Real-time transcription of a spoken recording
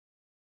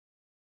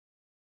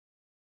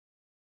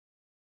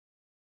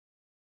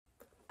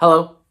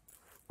Hello,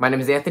 my name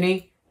is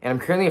Anthony, and I'm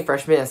currently a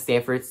freshman at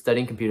Stanford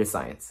studying computer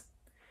science.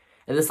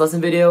 In this lesson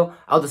video,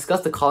 I'll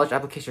discuss the college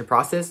application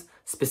process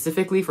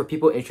specifically for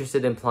people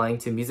interested in applying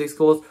to music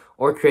schools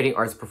or creating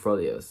arts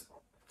portfolios.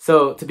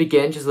 So to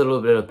begin, just a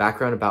little bit of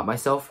background about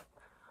myself.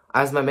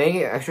 As my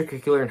main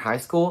extracurricular in high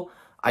school,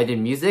 I did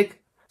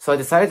music, so I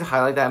decided to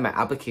highlight that in my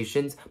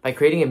applications by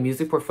creating a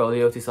music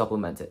portfolio to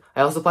supplement it.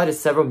 I also applied to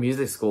several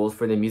music schools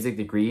for the music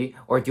degree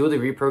or dual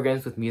degree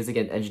programs with music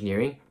and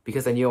engineering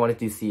because I knew I wanted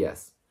to do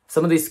CS.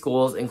 Some of these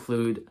schools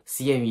include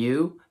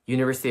CMU,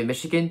 University of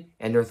Michigan,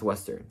 and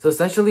Northwestern. So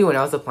essentially, when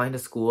I was applying to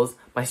schools,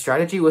 my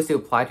strategy was to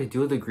apply to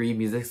dual degree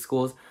music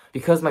schools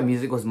because my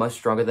music was much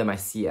stronger than my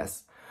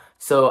CS.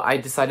 So I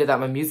decided that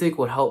my music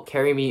would help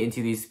carry me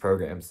into these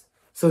programs.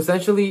 So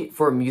essentially,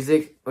 for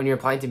music, when you're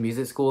applying to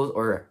music schools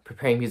or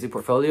preparing music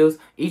portfolios,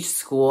 each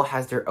school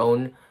has their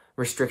own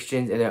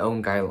restrictions and their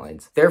own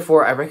guidelines.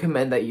 Therefore, I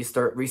recommend that you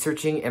start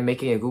researching and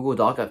making a Google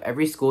Doc of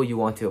every school you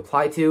want to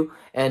apply to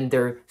and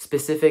their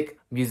specific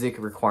music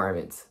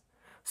requirements.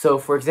 So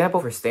for example,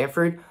 for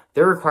Stanford,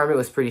 their requirement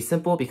was pretty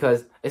simple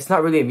because it's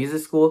not really a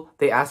music school.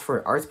 They asked for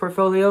an arts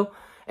portfolio,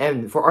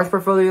 and for arts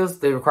portfolios,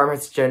 the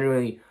requirements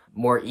generally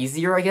more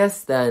easier, I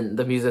guess, than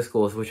the music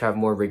schools, which have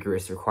more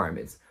rigorous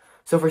requirements.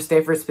 So for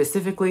Stanford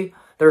specifically,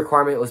 the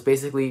requirement was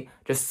basically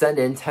just send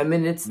in 10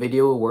 minutes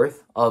video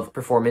worth of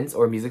performance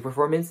or music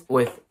performance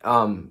with,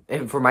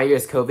 and for my year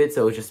is COVID,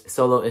 so it was just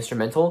solo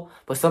instrumental,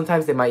 but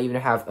sometimes they might even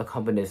have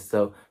accompanists,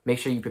 so make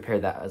sure you prepare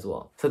that as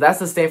well. So that's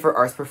the Stanford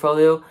Arts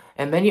Portfolio,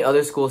 and many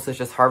other schools such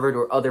as Harvard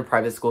or other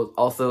private schools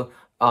also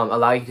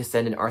allow you to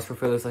send in arts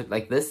portfolios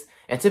like this,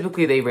 and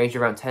typically they range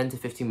around 10 to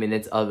 15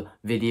 minutes of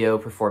video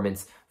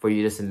performance for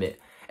you to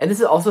submit. And this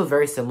is also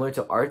very similar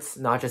to arts,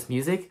 not just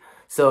music.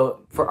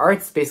 So for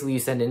arts, basically you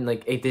send in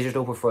like a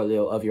digital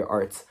portfolio of your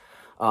arts,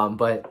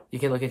 but you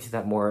can look into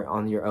that more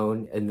on your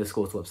own in the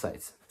school's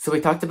websites. So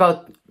we talked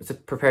about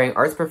preparing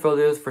arts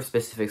portfolios for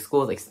specific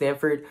schools like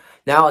Stanford.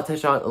 Now I'll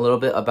touch on a little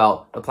bit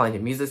about applying to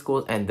music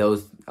schools and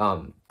those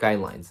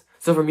guidelines.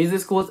 So for music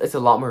schools, it's a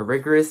lot more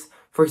rigorous.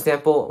 For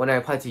example, when I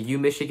applied to U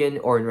Michigan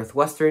or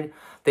Northwestern,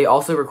 they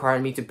also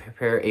required me to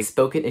prepare a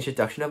spoken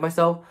introduction of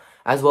myself,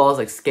 as well as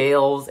like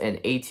scales and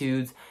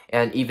etudes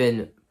and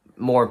even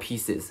more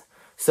pieces.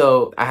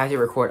 So I had to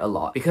record a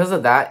lot. Because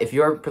of that, if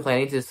you're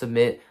planning to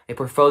submit a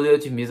portfolio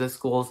to music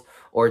schools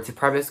or to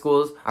private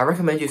schools, I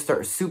recommend you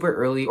start super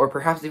early or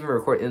perhaps even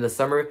record in the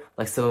summer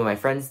like some of my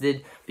friends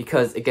did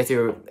because it gets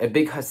you a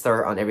big head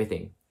start on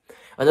everything.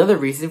 Another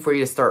reason for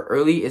you to start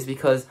early is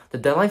because the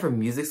deadline for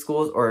music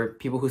schools or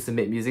people who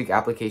submit music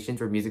applications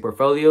or music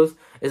portfolios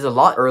is a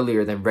lot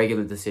earlier than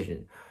regular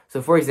decision.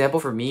 So for example,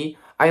 for me,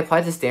 I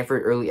applied to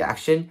Stanford Early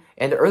Action,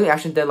 and the early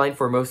action deadline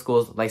for most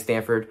schools like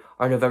Stanford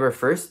are November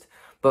 1st.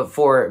 But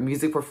for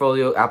music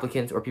portfolio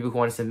applicants or people who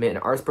want to submit an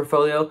arts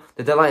portfolio,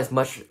 the deadline is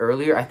much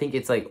earlier. I think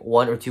it's like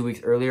 1 or 2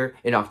 weeks earlier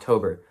in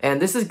October. And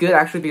this is good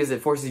actually because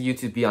it forces you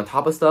to be on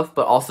top of stuff,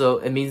 but also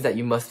it means that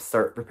you must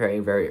start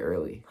preparing very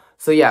early.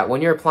 So yeah,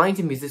 when you're applying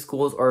to music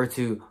schools or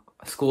to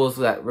schools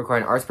that require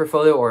an arts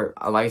portfolio or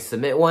allow you to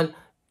submit one,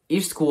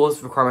 each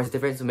school's requirements are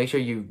different, so make sure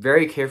you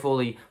very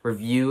carefully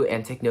review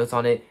and take notes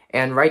on it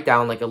and write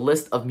down like a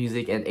list of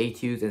music and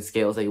etudes and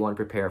scales that you want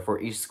to prepare for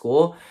each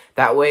school.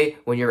 That way,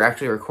 when you're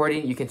actually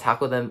recording, you can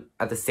tackle them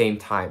at the same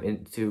time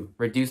and to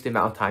reduce the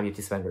amount of time you have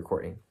to spend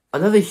recording.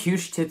 Another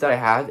huge tip that I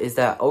have is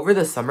that over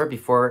the summer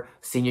before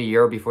senior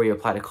year or before you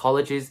apply to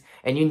colleges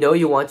and you know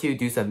you want to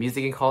do some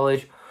music in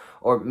college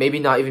or maybe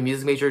not even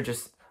music major,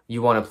 just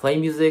you want to play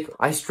music,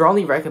 I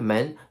strongly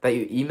recommend that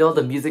you email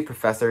the music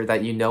professor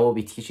that you know will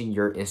be teaching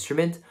your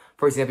instrument.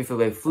 For example, if you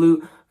play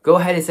flute, go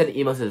ahead and send an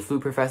email to the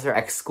flute professor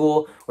at X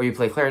school, or you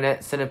play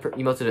clarinet, send an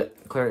email to the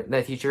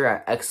clarinet teacher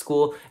at X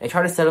school, and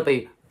try to set up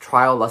a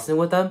trial lesson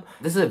with them.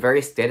 This is a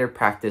very standard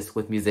practice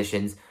with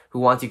musicians who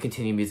want to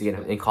continue music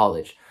in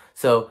college.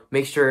 So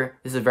make sure,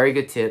 this is a very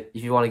good tip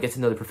if you want to get to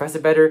know the professor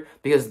better,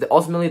 because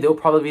ultimately they'll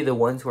probably be the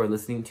ones who are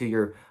listening to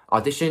your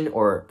audition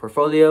or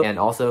portfolio, and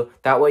also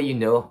that way you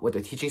know what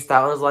their teaching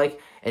style is like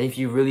and if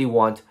you really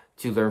want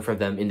to learn from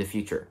them in the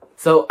future.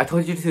 So I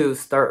told you to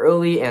start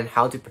early and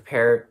how to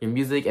prepare your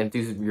music and do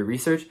your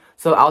research.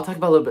 So I'll talk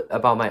about a little bit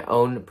about my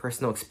own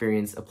personal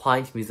experience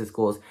applying to music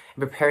schools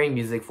and preparing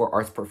music for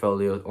arts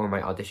portfolios or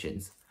my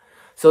auditions.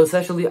 So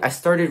essentially, I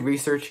started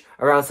research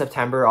around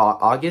September,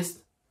 August.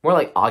 More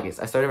like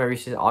August. I started my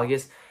research in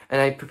August, and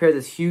I prepared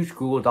this huge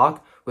Google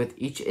Doc with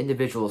each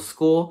individual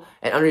school.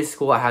 And under each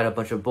school, I had a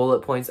bunch of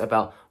bullet points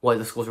about what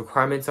the school's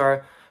requirements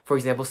are. For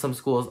example, some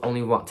schools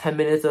only want 10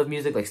 minutes of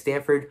music, like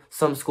Stanford.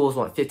 Some schools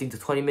want 15 to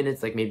 20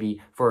 minutes, like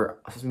maybe for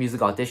music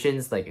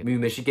auditions, like U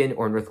Michigan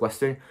or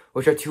Northwestern,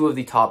 which are two of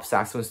the top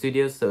saxophone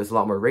studios, so it's a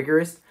lot more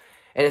rigorous.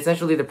 And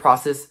essentially, the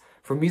process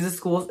for music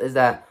schools is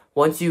that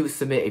once you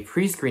submit a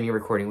pre-screening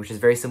recording, which is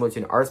very similar to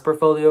an arts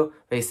portfolio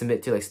that you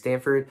submit to like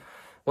Stanford,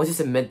 once you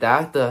submit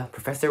that, the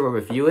professor will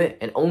review it,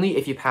 and only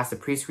if you pass the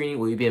pre-screening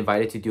will you be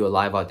invited to do a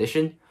live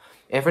audition.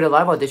 And for the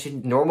live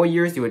audition, normal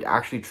years, you would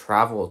actually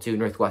travel to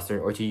Northwestern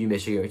or to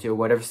UMichigan or to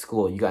whatever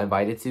school you got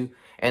invited to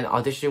and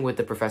audition with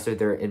the professor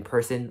there in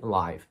person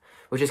live,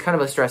 which is kind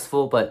of a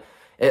stressful, but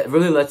it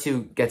really lets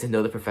you get to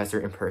know the professor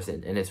in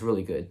person, and it's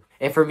really good.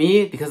 And for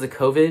me, because of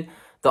COVID,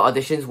 the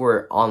auditions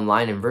were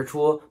online and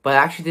virtual, but I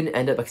actually didn't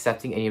end up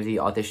accepting any of the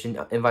audition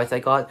invites I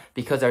got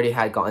because I already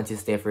had gotten to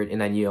Stanford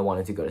and I knew I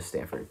wanted to go to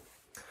Stanford.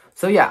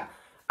 So yeah,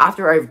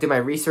 after I did my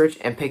research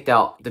and picked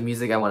out the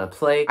music I want to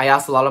play, I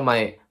asked a lot of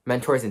my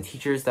mentors and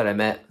teachers that I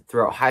met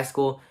throughout high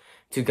school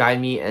to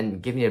guide me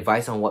and give me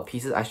advice on what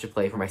pieces I should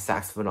play for my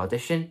saxophone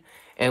audition.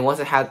 And once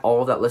I had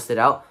all of that listed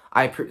out,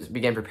 I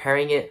began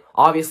preparing it.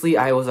 Obviously,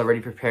 I was already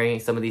preparing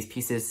some of these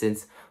pieces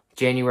since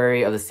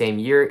January of the same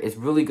year. It's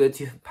really good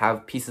to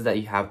have pieces that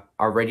you have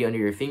already under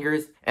your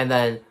fingers. And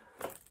then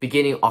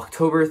beginning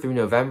October through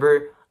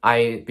November,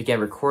 I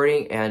began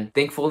recording, and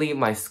thankfully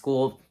my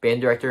school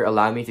band director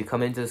allowed me to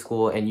come into the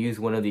school and use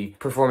one of the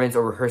performance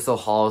or rehearsal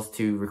halls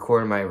to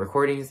record my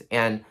recordings.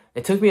 And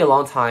it took me a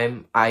long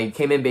time. I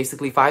came in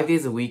basically 5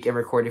 days a week and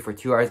recorded for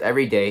 2 hours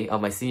every day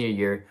of my senior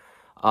year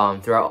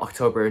throughout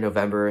October,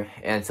 November,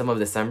 and some of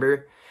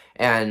December.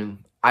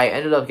 And I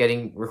ended up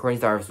getting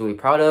recordings that I was really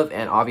proud of,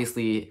 and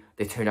obviously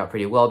they turned out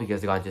pretty well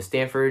because I got into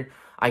Stanford.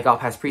 I got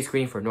past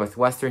pre-screening for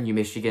Northwestern,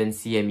 UMichigan,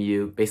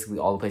 CMU, basically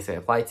all the places I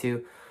applied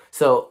to.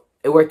 So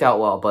it worked out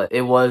well, but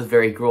it was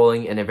very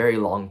grueling and a very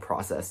long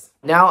process.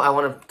 Now I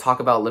want to talk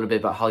about a little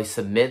bit about how you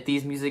submit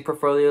these music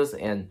portfolios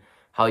and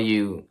how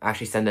you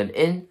actually send them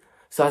in.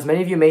 So as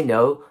many of you may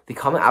know, the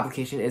Common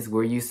Application is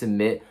where you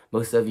submit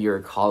most of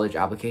your college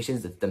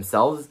applications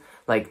themselves,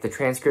 like the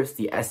transcripts,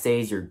 the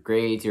essays, your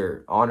grades,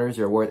 your honors,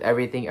 your awards,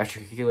 everything,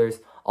 extracurriculars,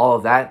 all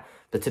of that,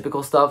 the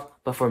typical stuff.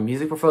 But for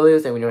music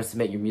portfolios and when you want to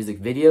submit your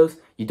music videos,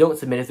 you don't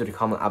submit it through the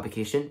Common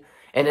Application.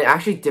 And it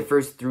actually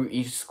differs through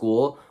each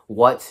school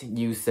what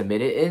you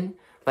submit it in.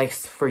 Like,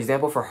 for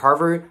example, for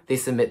Harvard, they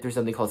submit through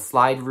something called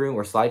Slide Room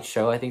or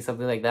Slideshow, I think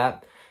something like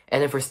that.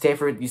 And then for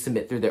Stanford, you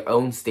submit through their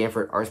own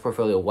Stanford Arts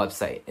Portfolio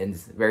website, and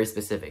it's very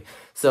specific.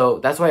 So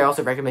that's why I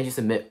also recommend you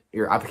submit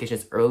your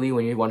applications early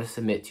when you want to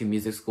submit to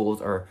music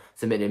schools or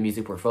submit a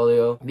music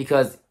portfolio,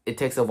 because it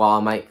takes a while.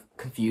 It might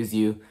confuse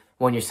you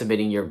when you're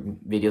submitting your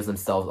videos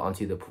themselves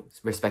onto the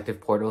respective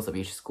portals of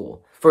each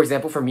school. For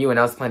example, for me, when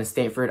I was applying to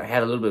Stanford, I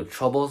had a little bit of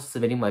trouble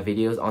submitting my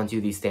videos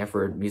onto the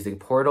Stanford music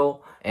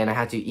portal, and I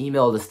had to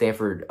email the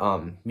Stanford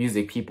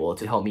music people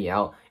to help me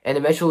out. And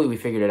eventually we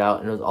figured it out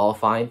and it was all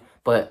fine,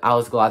 but I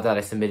was glad that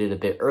I submitted a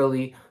bit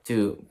early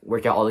to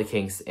work out all the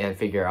kinks and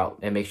figure out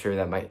and make sure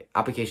that my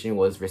application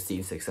was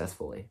received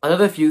successfully.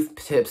 Another few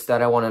tips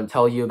that I want to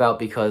tell you about,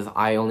 because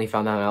I only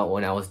found that out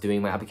when I was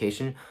doing my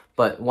application,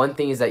 but one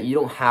thing is that you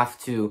don't have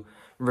to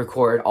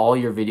record all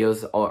your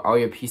videos or all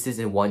your pieces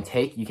in one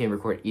take. You can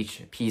record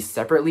each piece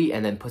separately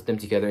and then put them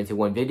together into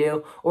one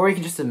video, or you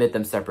can just submit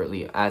them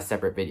separately as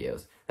separate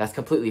videos. That's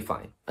completely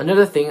fine.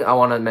 Another thing I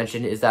want to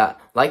mention is that,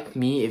 like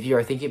me, if you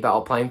are thinking about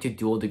applying to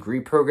dual degree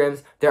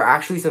programs, there are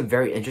actually some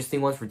very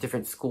interesting ones for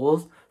different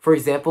schools. For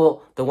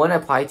example, the one I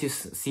applied to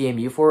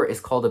CMU for is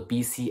called the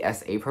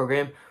BCSA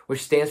program,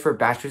 which stands for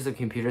Bachelor's of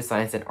Computer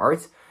Science and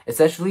Arts.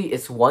 Essentially,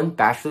 it's one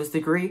bachelor's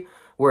degree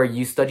where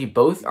you study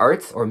both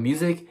arts or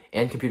music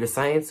and computer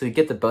science. So you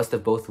get the best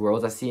of both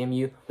worlds at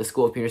CMU, the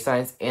School of Computer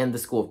Science and the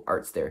School of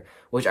Arts there,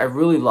 which I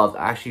really loved.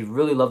 I actually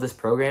really love this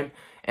program.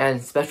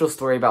 And special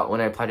story about when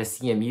I applied to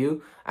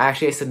CMU, I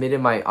submitted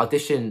my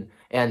audition,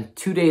 and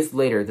 2 days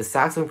later, the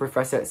saxophone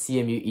professor at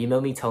CMU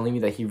emailed me telling me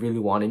that he really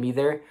wanted me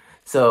there.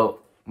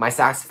 So my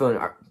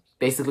saxophone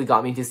basically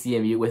got me to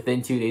CMU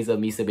within 2 days of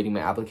me submitting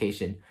my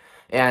application.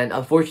 And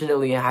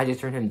unfortunately, I had to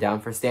turn him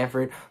down for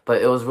Stanford,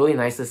 but it was really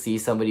nice to see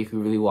somebody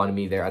who really wanted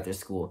me there at their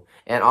school.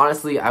 And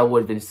honestly, I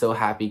would have been so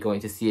happy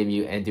going to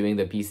CMU and doing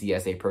the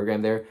BCSA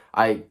program there.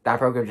 That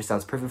program just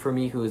sounds perfect for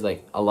me, who is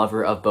like a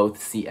lover of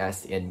both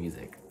CS and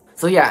music.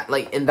 So yeah,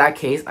 like in that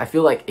case, I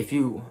feel like if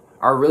you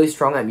are really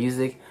strong at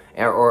music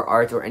or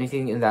art or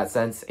anything in that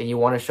sense, and you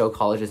want to show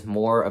colleges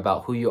more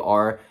about who you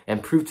are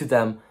and prove to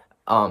them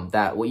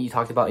that what you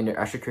talked about in your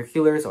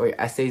extracurriculars or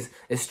your essays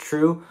is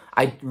true,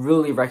 I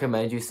really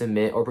recommend you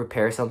submit or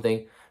prepare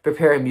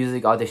a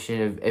music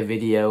audition, a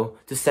video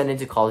to send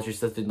into colleges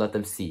so to let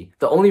them see.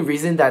 The only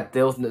reason that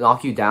they'll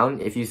knock you down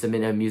if you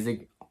submit a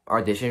music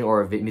audition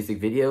or a music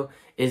video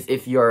is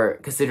if you're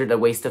considered a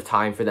waste of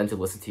time for them to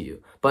listen to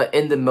you. But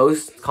in the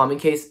most common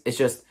case, it's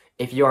just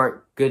if you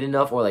aren't good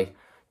enough or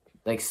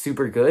like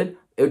super good,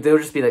 they'll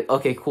just be like,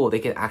 okay, cool, they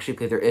can actually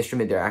play their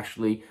instrument, they're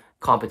actually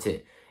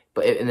competent.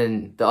 And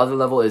then the other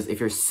level is if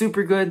you're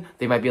super good,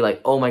 they might be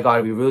like, oh my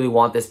god, we really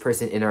want this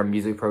person in our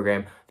music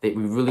program. We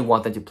really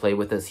want them to play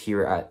with us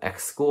here at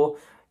X school.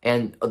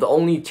 And the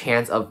only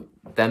chance of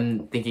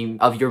them thinking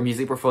of your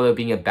music portfolio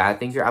being a bad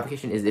thing to your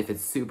application is if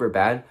it's super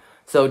bad.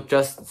 So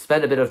just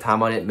spend a bit of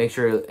time on it, make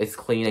sure it's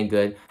clean and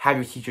good, have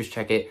your teachers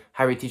check it,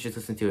 have your teachers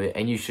listen to it,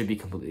 and you should be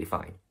completely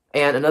fine.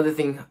 And another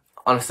thing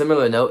on a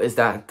similar note is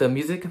that the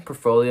music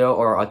portfolio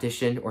or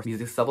audition or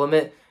music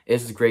supplement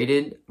is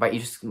graded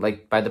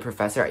by the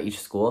professor at each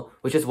school,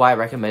 which is why I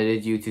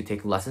recommended you to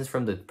take lessons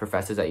from the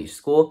professors at each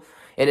school.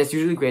 And it's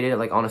usually graded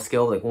like on a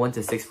scale of like 1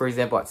 to 6, for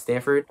example, at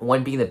Stanford,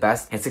 1 being the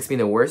best and 6 being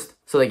the worst.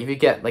 So like if you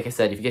get, like I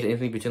said, if you get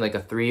anything between like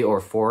a 3 or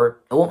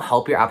 4, it won't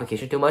help your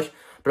application too much,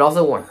 but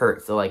also won't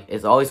hurt. So like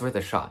it's always worth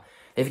a shot.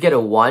 If you get a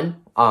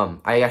 1,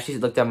 I actually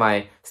looked at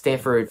my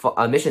Stanford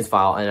admissions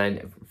file and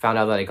I found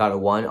out that I got a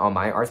 1 on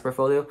my arts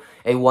portfolio.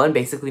 A 1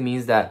 basically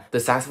means that the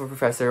saxophone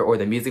professor or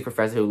the music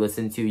professor who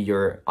listened to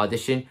your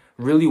audition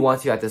really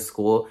wants you at the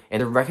school,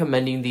 and they're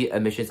recommending the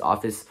admissions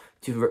office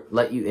to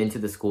let you into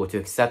the school, to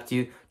accept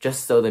you,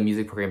 just so the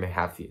music program may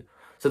have you.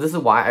 So this is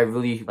why I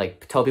really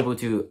like tell people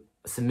to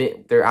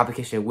submit their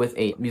application with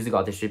a music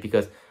audition,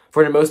 because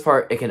for the most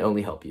part, it can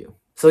only help you.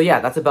 So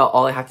yeah, that's about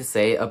all I have to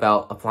say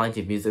about applying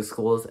to music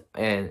schools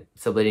and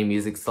submitting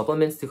music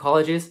supplements to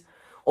colleges.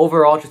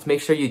 Overall, just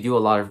make sure you do a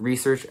lot of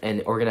research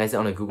and organize it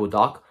on a Google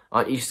Doc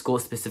on each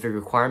school's specific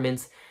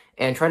requirements,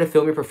 and try to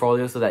film your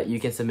portfolio so that you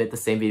can submit the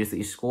same videos to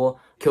each school.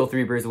 Kill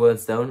 3 birds with 1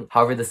 stone,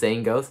 however the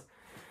saying goes.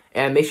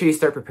 And make sure you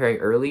start preparing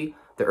early.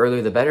 The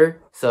earlier the better.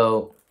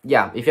 So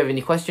yeah, if you have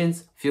any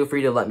questions, feel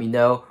free to let me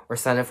know or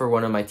sign up for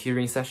one of my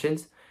tutoring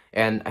sessions.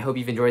 And I hope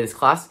you've enjoyed this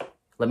class.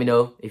 Let me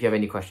know if you have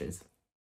any questions.